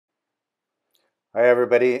Hi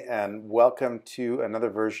everybody, and welcome to another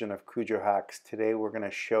version of CUJO Hacks. Today we're going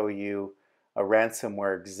to show you a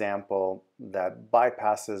ransomware example that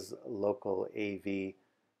bypasses local AV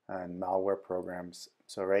and malware programs.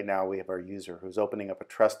 So right now we have our user who's opening up a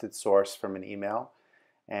trusted source from an email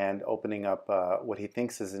and opening up what he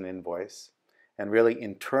thinks is an invoice. And really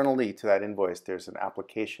internally to that invoice there's an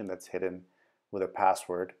application that's hidden with a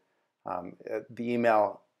password. The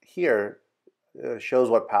email here shows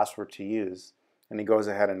what password to use, and he goes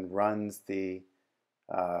ahead and runs the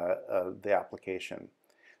application.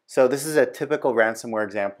 So this is a typical ransomware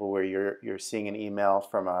example where you're seeing an email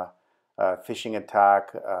from a phishing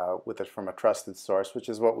attack from a trusted source, which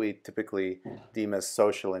is what we typically deem as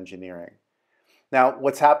social engineering. Now,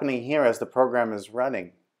 what's happening here as the program is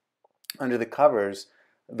running under the covers,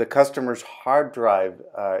 the customer's hard drive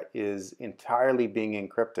is entirely being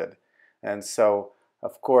encrypted, and so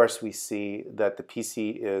of course, we see that the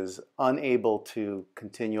PC is unable to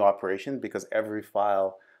continue operations because every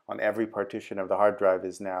file on every partition of the hard drive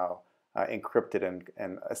is now encrypted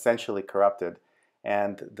and essentially corrupted,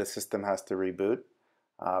 and the system has to reboot,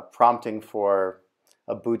 prompting for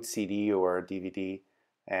a boot CD or a DVD,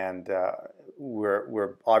 and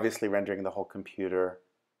we're obviously rendering the whole computer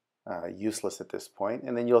useless at this point.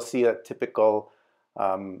 And then you'll see a typical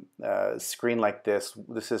screen like this.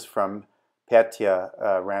 This is from Petya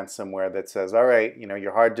ransomware that says, all right,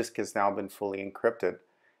 your hard disk has now been fully encrypted,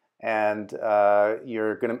 and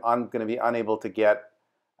you're going to be unable to get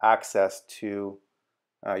access to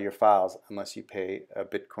your files unless you pay a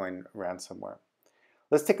Bitcoin ransomware.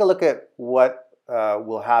 Let's take a look at what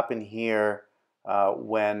will happen here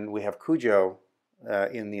when we have CUJO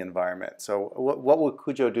in the environment. So what will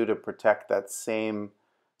CUJO do to protect that same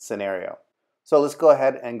scenario? So let's go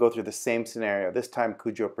ahead and go through the same scenario, this time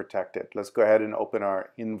CUJO protected. Let's go ahead and open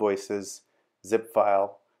our invoices zip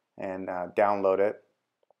file and download it.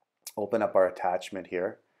 Open up our attachment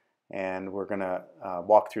here, and we're going to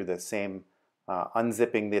walk through the same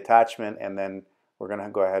unzipping the attachment, and then we're going to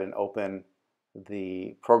go ahead and open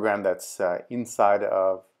the program that's inside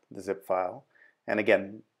of the zip file, and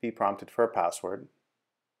again be prompted for a password.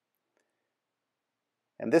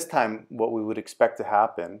 And this time what we would expect to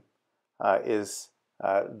happen is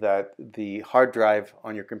that the hard drive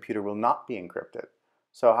on your computer will not be encrypted.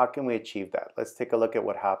 So how can we achieve that? Let's take a look at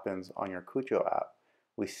what happens on your CUJO app.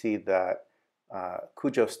 We see that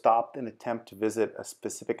CUJO stopped an attempt to visit a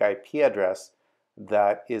specific IP address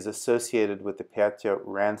that is associated with the Petya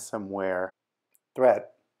ransomware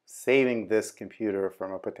threat, saving this computer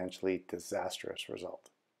from a potentially disastrous result.